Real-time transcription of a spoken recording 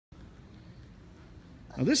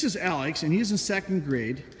Now this is Alex, and he's in 2nd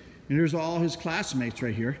grade, and here's all his classmates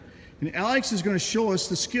right here. And Alex is going to show us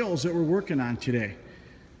the skills that we're working on today.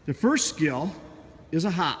 The first skill is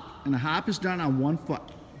a hop, and a hop is done on 1 foot.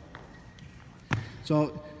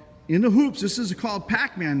 So in the hoops, this is called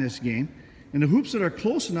PAC Man, this game, and the hoops that are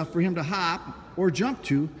close enough for him to hop or jump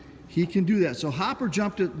to, he can do that. So hop or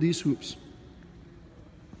jump to these hoops.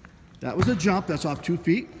 That was a jump, that's off 2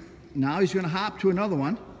 feet. Now he's going to hop to another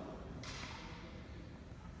one.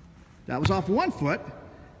 That was off 1 foot.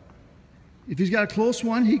 If he's got a close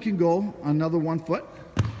one, he can go another 1 foot.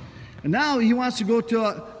 And now he wants to go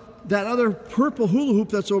to that other purple hula hoop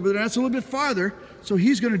that's over there. That's a little bit farther. So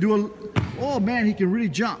he's going to do oh man, he can really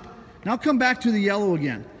jump. Now come back to the yellow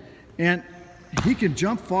again. And he can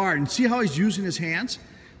jump far, and see how he's using his hands?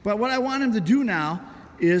 But what I want him to do now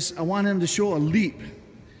is I want him to show a leap.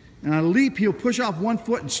 And on a leap, he'll push off 1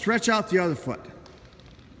 foot and stretch out the other foot.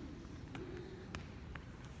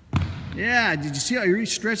 Yeah, did you see how he really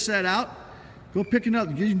stretched that out? Go pick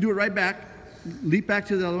another. You can do it right back. Leap back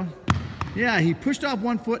to the other one. Yeah, he pushed off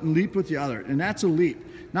 1 foot and leaped with the other, and that's a leap.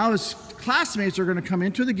 Now his classmates are going to come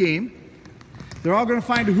into the game. They're all going to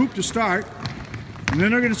find a hoop to start, and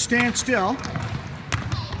then they're going to stand still. Are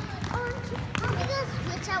we going to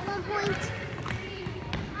switch at one point?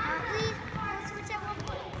 Switch at one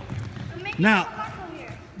point. Now,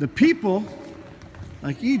 the people,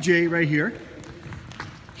 like EJ right here,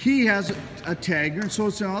 he has a tagger, and so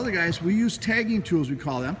it's some other guys. We use tagging tools, we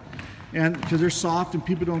call them, and because they're soft and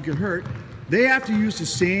people don't get hurt. They have to use the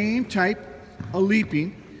same type of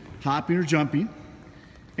leaping, hopping or jumping.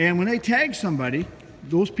 And when they tag somebody,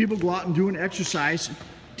 those people go out and do an exercise,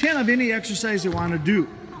 10 of any exercise they want to do.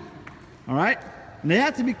 All right? And they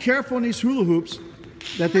have to be careful in these hula hoops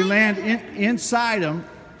that they land inside them,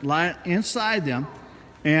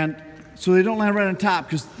 and so they don't land right on top,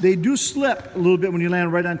 because they do slip a little bit when you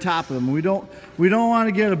land right on top of them. We don't want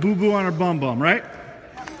to get a boo-boo on our bum-bum, right?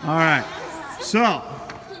 All right. So,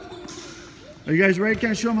 are you guys ready?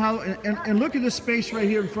 Can I show them how? And look at this space right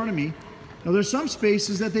here in front of me. Now there's some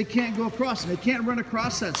spaces that they can't go across, and they can't run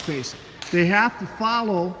across that space. They have to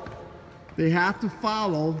follow the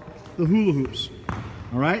hula hoops.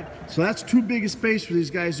 All right? So that's too big a space for these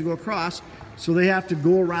guys to go across, so they have to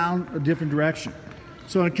go around a different direction.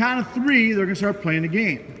 So on a count of 3, they're going to start playing the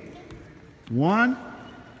game. 1,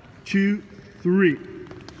 2, 3.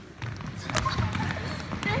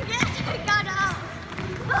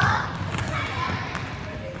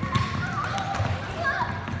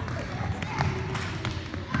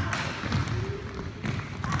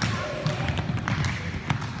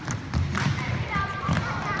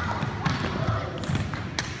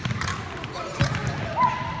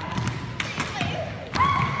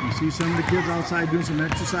 See some of the kids outside doing some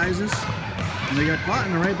exercises, and they got caught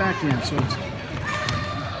and they're right back in. So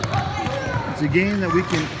it's a game that we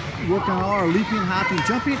can work on all our leaping, hopping,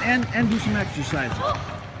 jumping, and do some exercises.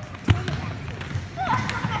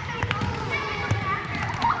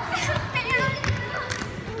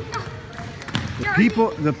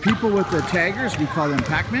 The people with the taggers, we call them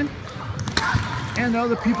PAC Men, and the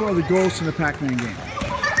other people are the ghosts in the PAC Man game.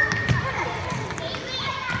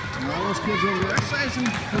 All those kids over there exercising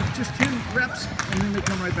for just 10 reps, and then they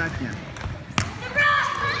come right back in.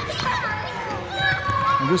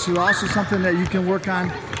 And this is also something that you can work on,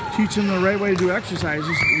 teach them the right way to do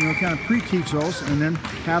exercises, kind of pre-teach those, and then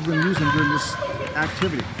have them use them during this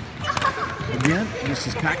activity. Again, this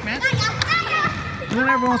is PAC Man. And then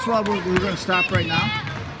every once in a while, we're going to stop right now.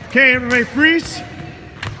 Okay, everybody freeze.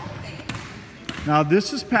 Now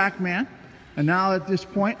this is PAC Man, and now at this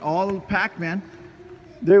point, all the PAC Men,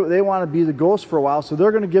 they want to be the ghost for a while, so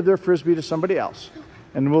they're going to give their frisbee to somebody else,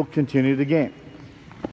 and we'll continue the game.